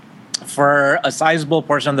for a sizable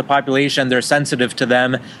portion of the population, they're sensitive to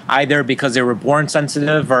them, either because they were born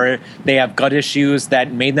sensitive or they have gut issues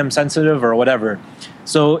that made them sensitive or whatever.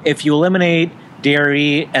 So if you eliminate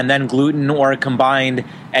dairy and then gluten or combined,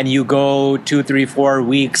 and you go 2, 3, 4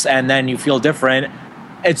 weeks and then you feel different,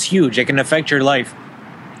 it's huge. It can affect your life.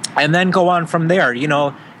 And then go on from there.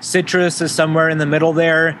 Citrus is somewhere in the middle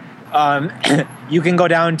there. You can go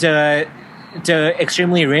down to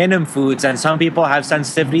extremely random foods, and some people have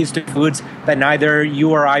sensitivities to foods that neither you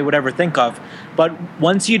or I would ever think of. But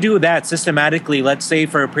once you do that systematically, let's say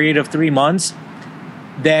for a period of 3 months,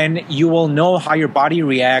 then you will know how your body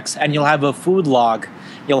reacts, and you'll have a food log.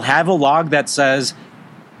 You'll have a log that says,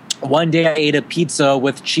 one day I ate a pizza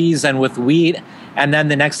with cheese and with wheat, and then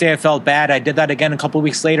the next day I felt bad. I did that again a couple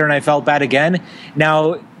weeks later and I felt bad again.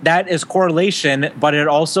 Now, that is correlation, but it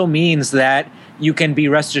also means that you can be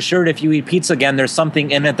rest assured if you eat pizza again, there's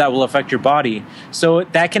something in it that will affect your body. So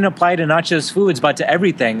that can apply to not just foods, but to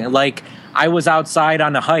everything. Like, I was outside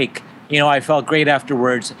on a hike. I felt great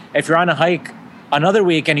afterwards. If you're on a hike another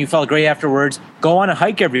week and you felt great afterwards, go on a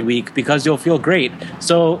hike every week because you'll feel great.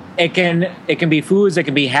 So it can be foods, it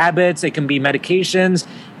can be habits, it can be medications,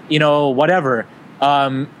 whatever.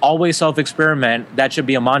 Always self-experiment. That should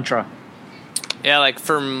be a mantra. Yeah, like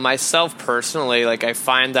for myself personally, like I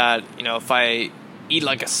find that, if I eat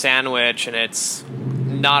like a sandwich and it's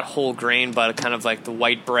not whole grain, but kind of like the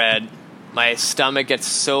white bread, my stomach gets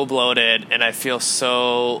so bloated and I feel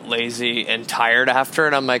so lazy and tired after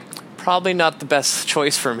it. I'm like, probably not the best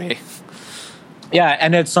choice for me. Yeah,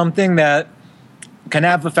 and it's something that can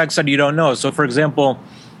have effects that you don't know. So, for example,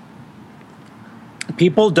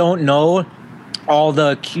 people don't know all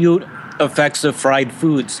the acute effects of fried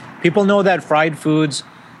foods. People know that fried foods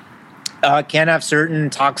can have certain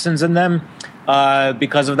toxins in them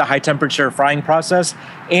because of the high temperature frying process.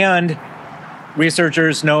 And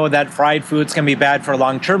researchers know that fried foods can be bad for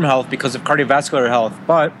long-term health because of cardiovascular health.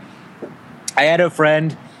 But I had a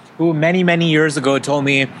friend who many, many years ago told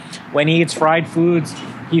me when he eats fried foods,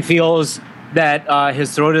 he feels that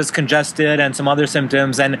his throat is congested and some other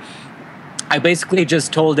symptoms. And I basically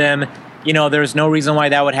just told him, there's no reason why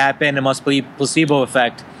that would happen. It must be placebo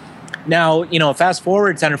effect. Now, fast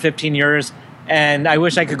forward 10 or 15 years, and I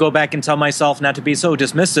wish I could go back and tell myself not to be so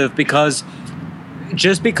dismissive, because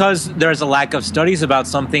just because there's a lack of studies about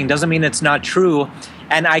something doesn't mean it's not true.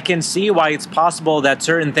 And I can see why it's possible that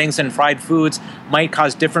certain things in fried foods might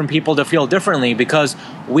cause different people to feel differently, because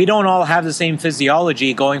we don't all have the same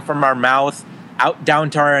physiology going from our mouth out down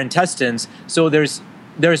to our intestines. So there's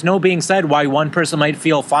no being said why one person might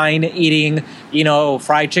feel fine eating,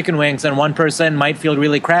 fried chicken wings, and one person might feel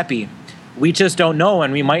really crappy. We just don't know,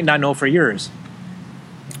 and we might not know for years.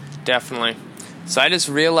 Definitely. So I just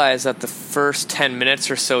realized that the first 10 minutes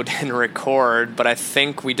or so didn't record, but I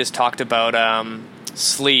think we just talked about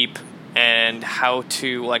sleep and how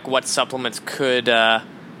to, what supplements could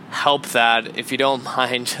help that. If you don't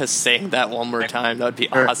mind just saying that one more time, that would be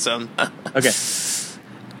awesome. Okay.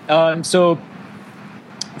 So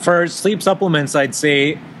for sleep supplements, I'd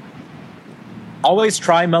say always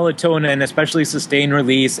try melatonin, especially sustained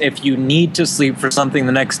release, if you need to sleep for something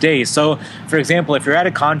the next day. So, for example, if you're at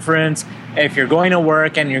a conference, if you're going to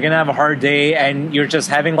work and you're going to have a hard day and you're just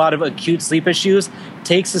having a lot of acute sleep issues,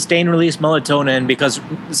 take sustained release melatonin, because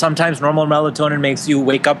sometimes normal melatonin makes you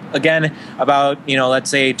wake up again about, let's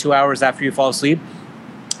say 2 hours after you fall asleep.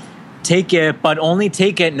 Take it, but only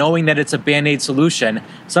take it knowing that it's a Band-Aid solution.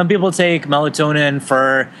 Some people take melatonin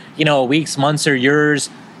for, weeks, months, or years.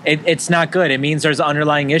 It's not good. It means there's an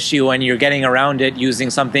underlying issue and you're getting around it using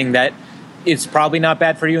something that it's probably not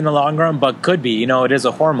bad for you in the long run, but could be. It is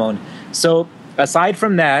a hormone. So aside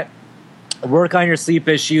from that, work on your sleep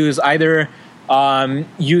issues, either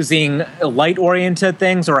using light-oriented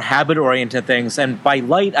things or habit-oriented things. And by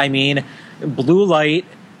light, I mean blue light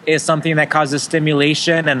is something that causes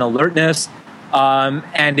stimulation and alertness.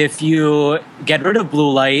 And if you get rid of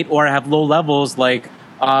blue light or have low levels,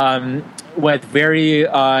 with very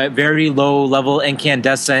low level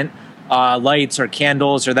incandescent lights or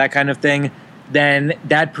candles or that kind of thing, then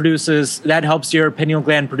that helps your pineal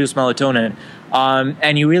gland produce melatonin.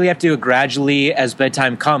 And you really have to do it gradually as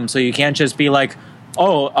bedtime comes. So you can't just be like,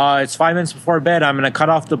 it's 5 minutes before bed, I'm going to cut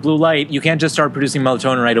off the blue light. You can't just start producing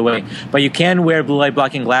melatonin right away. But you can wear blue light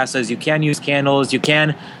blocking glasses. You can use candles. You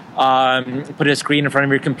can put a screen in front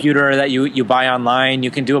of your computer that you buy online.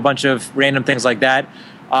 You can do a bunch of random things like that.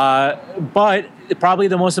 But probably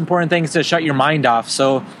the most important thing is to shut your mind off.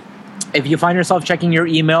 So if you find yourself checking your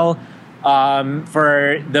email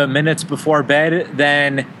for the minutes before bed,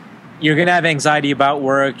 then you're going to have anxiety about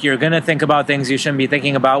work. You're going to think about things you shouldn't be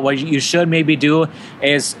thinking about. What you should maybe do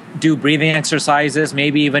is do breathing exercises,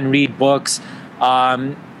 maybe even read books,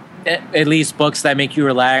 at least books that make you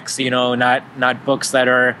relax, not books that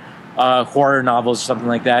are horror novels or something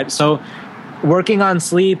like that. So working on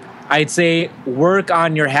sleep, I'd say work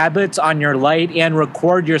on your habits, on your light, and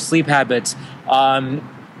record your sleep habits.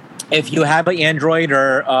 If you have an Android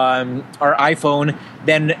or iPhone,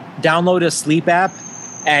 then download a sleep app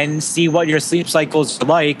and see what your sleep cycles are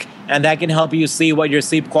like, and that can help you see what your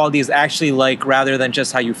sleep quality is actually like rather than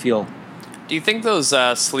just how you feel. Do you think those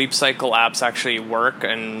sleep cycle apps actually work,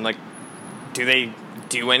 and do they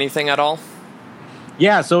do anything at all?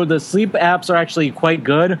 Yeah, so the sleep apps are actually quite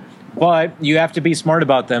good, but you have to be smart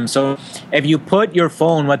about them. So if you put your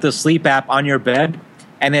phone with the sleep app on your bed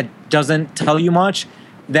and it doesn't tell you much,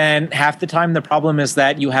 then half the time the problem is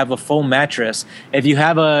that you have a foam mattress. If you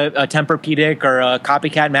have a Tempur-Pedic or a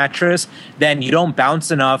copycat mattress, then you don't bounce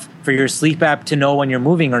enough for your sleep app to know when you're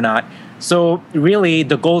moving or not. So really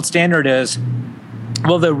the gold standard is,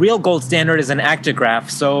 the real gold standard is an actigraph.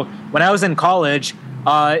 So when I was in college,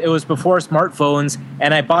 it was before smartphones,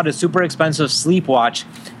 and I bought a super expensive sleep watch.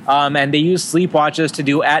 And they use sleep watches to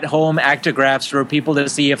do at-home actigraphs for people to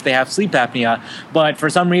see if they have sleep apnea. But for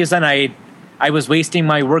some reason, I was wasting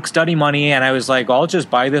my work-study money, and I was like, I'll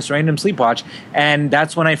just buy this random sleep watch. And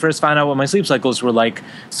that's when I first found out what my sleep cycles were like.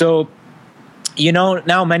 So,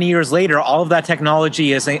 now many years later, all of that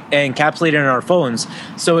technology is encapsulated in our phones.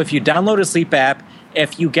 So if you download a sleep app,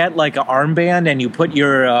 if you get like an armband and you put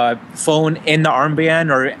your phone in the armband,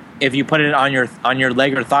 or if you put it on your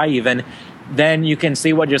leg or thigh even, then you can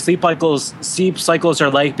see what your sleep cycles are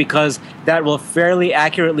like, because that will fairly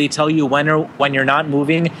accurately tell you when you're not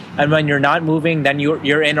moving, and when you're not moving, then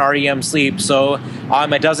you're in REM sleep. So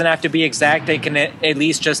it doesn't have to be exact. It can at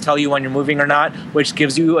least just tell you when you're moving or not, which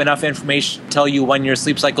gives you enough information to tell you when your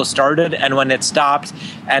sleep cycle started and when it stopped,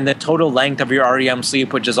 and the total length of your REM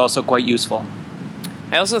sleep, which is also quite useful.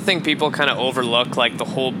 I also think people kind of overlook the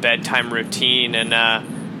whole bedtime routine, and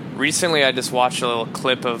recently I just watched a little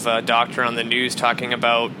clip of a doctor on the news talking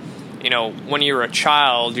about, when you were a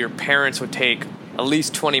child, your parents would take at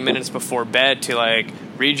least 20 minutes before bed to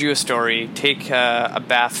read you a story, take a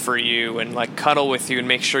bath for you, and cuddle with you and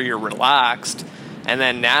make sure you're relaxed. And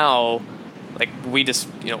then now, we just,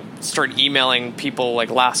 start emailing people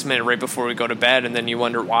last minute right before we go to bed, and then you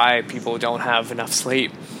wonder why people don't have enough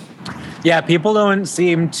sleep. Yeah, people don't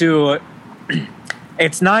seem to.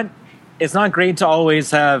 It's not great to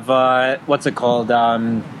always have what's it called?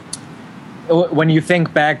 When you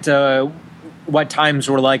think back to what times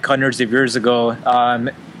were like hundreds of years ago,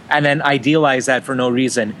 and then idealize that for no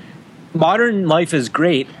reason. Modern life is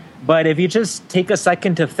great, but if you just take a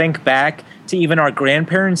second to think back to even our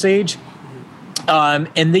grandparents' age,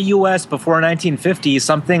 in the U.S. before 1950,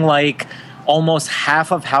 something like almost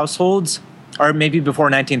half of households, or maybe before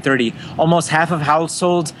 1930, almost half of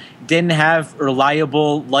households didn't have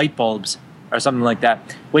reliable light bulbs or something like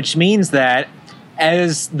that, which means that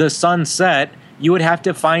as the sun set, you would have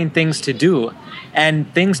to find things to do.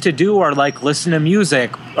 And things to do are like listen to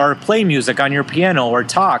music or play music on your piano or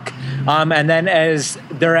talk. And then as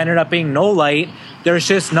there ended up being no light, there's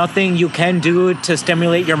just nothing you can do to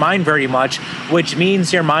stimulate your mind very much, which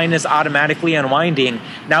means your mind is automatically unwinding.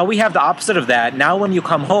 Now we have the opposite of that. Now when you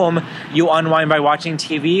come home, you unwind by watching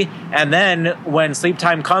TV, and then when sleep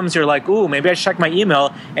time comes, you're like, ooh, maybe I should check my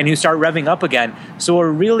email, and you start revving up again. So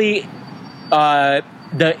we're really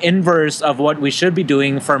the inverse of what we should be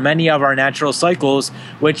doing for many of our natural cycles,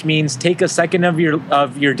 which means take a second of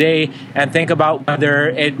your day and think about whether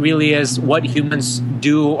it really is what humans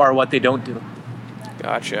do or what they don't do.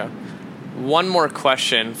 Gotcha. One more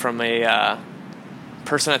question from a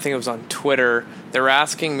person, I think it was on Twitter. They were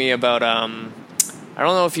asking me about, I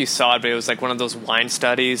don't know if you saw it, but it was like one of those wine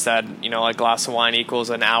studies that, a glass of wine equals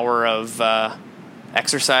an hour of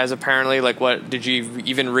exercise, apparently. Like, what, did you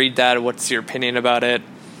even read that? What's your opinion about it?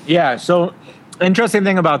 Yeah, so interesting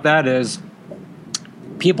thing about that is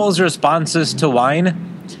people's responses to wine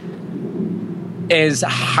is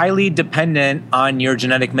highly dependent on your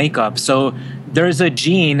genetic makeup. So there's a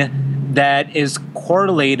gene that is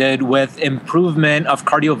correlated with improvement of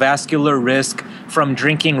cardiovascular risk from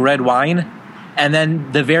drinking red wine. And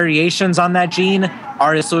then the variations on that gene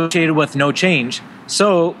are associated with no change.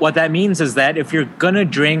 So what that means is that if you're going to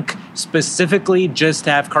drink specifically just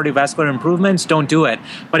to have cardiovascular improvements, don't do it.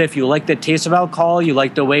 But if you like the taste of alcohol, you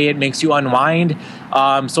like the way it makes you unwind,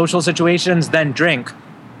 social situations, then drink.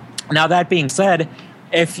 Now, that being said,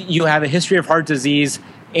 if you have a history of heart disease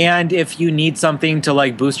and if you need something to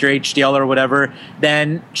like boost your HDL or whatever,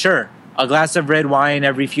 then sure, a glass of red wine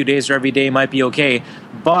every few days or every day might be okay.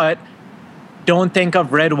 But don't think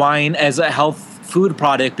of red wine as a health food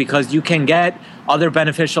product, because you can get other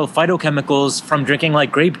beneficial phytochemicals from drinking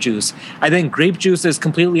like grape juice. I think grape juice is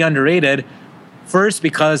completely underrated. First,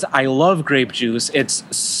 because I love grape juice. It's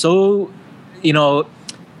so,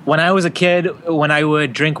 when I was a kid, when I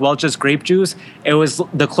would drink Welch's grape juice, it was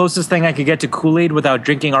the closest thing I could get to Kool-Aid without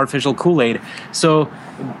drinking artificial Kool-Aid. So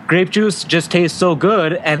grape juice just tastes so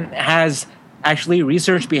good and has actually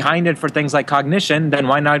research behind it for things like cognition, then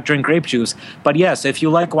why not drink grape juice? But yes, if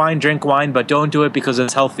you like wine, drink wine, but don't do it because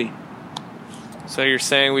it's healthy. So you're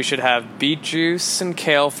saying we should have beet juice and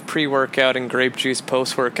kale pre-workout and grape juice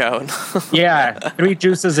post-workout? Yeah, 3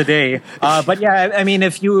 juices a day. But yeah, I mean,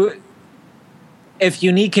 if you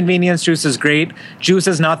need convenience, juice is great. Juice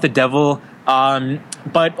is not the devil.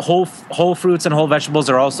 But whole fruits and whole vegetables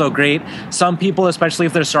are also great. Some people, especially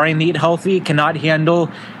if they're starting to eat healthy, cannot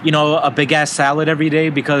handle, a big ass salad every day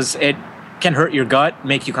because it can hurt your gut,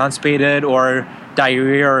 make you constipated or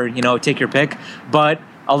diarrhea or, take your pick. But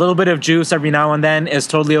a little bit of juice every now and then is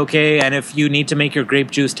totally okay. And if you need to make your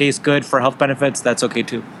grape juice taste good for health benefits, that's okay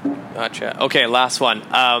too. Gotcha. Okay, last one.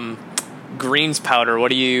 Greens powder, what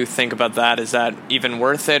do you think about that? Is that even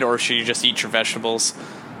worth it, or should you just eat your vegetables?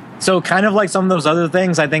 So kind of like some of those other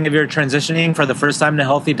things, I think if you're transitioning for the first time to a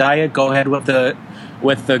healthy diet, go ahead with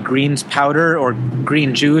the greens powder or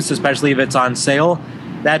green juice, especially if it's on sale.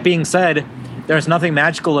 That being said, there's nothing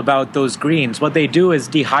magical about those greens. What they do is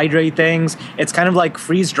dehydrate things. It's kind of like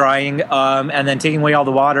freeze drying and then taking away all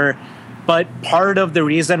the water. But part of the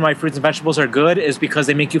reason why fruits and vegetables are good is because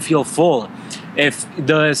they make you feel full. If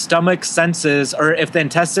the stomach senses, or if the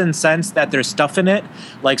intestines sense that there's stuff in it,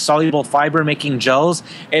 like soluble fiber making gels,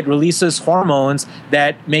 it releases hormones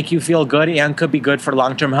that make you feel good and could be good for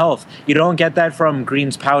long-term health. You don't get that from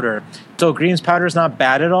greens powder. So greens powder is not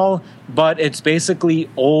bad at all, but it's basically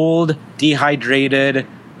old, dehydrated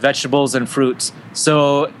vegetables and fruits.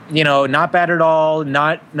 So, not bad at all,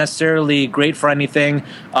 not necessarily great for anything.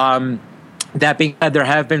 That being said, there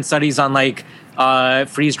have been studies on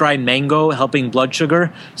freeze-dried mango helping blood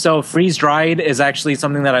sugar. So freeze-dried is actually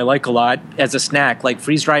something that I like a lot as a snack, like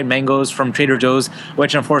freeze-dried mangoes from Trader Joe's,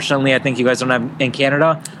 which unfortunately I think you guys don't have in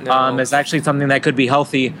Canada, No. is actually something that could be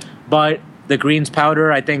healthy. But the greens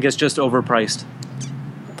powder, I think, is just overpriced.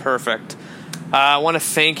 Perfect. I want to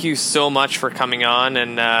thank you so much for coming on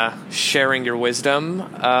and sharing your wisdom.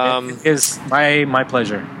 It is my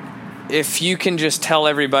pleasure. If you can just tell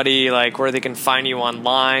everybody where they can find you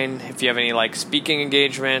online, if you have any speaking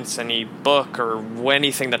engagements, any book or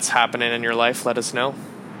anything that's happening in your life, let us know.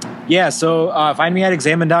 Yeah, so find me at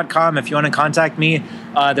examine.com if you want to contact me.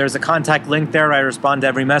 There's a contact link there. I respond to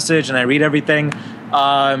every message and I read everything.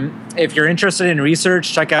 If you're interested in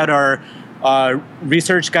research, check out our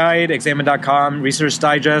research guide, examine.com, Research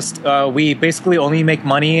Digest. We basically only make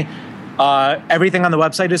money. Everything on the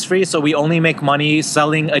website is free, so we only make money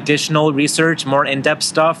selling additional research, more in-depth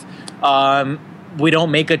stuff. We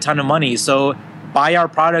don't make a ton of money, so buy our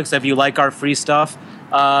products if you like our free stuff.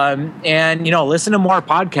 And listen to more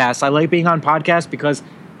podcasts. I like being on podcasts because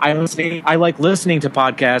I like listening to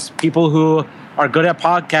podcasts. People who are good at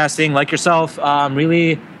podcasting, like yourself,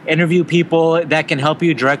 really interview people that can help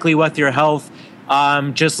you directly with your health.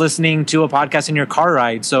 Just listening to a podcast in your car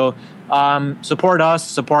ride. So support us,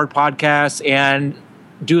 support podcasts, and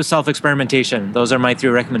do self-experimentation. Those are my 3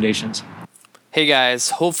 recommendations. Hey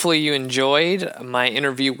guys, hopefully you enjoyed my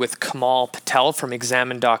interview with Kamal Patel from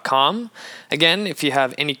examine.com. Again, if you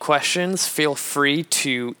have any questions, feel free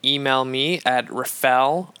to email me at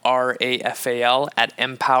Rafal, R-A-F-A-L, at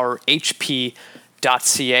empowerhp.ca.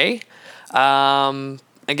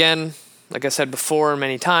 Again, like I said before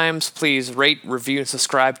many times, please rate, review, and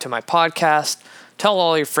subscribe to my podcast. Tell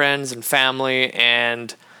all your friends and family,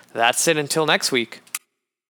 and that's it until next week.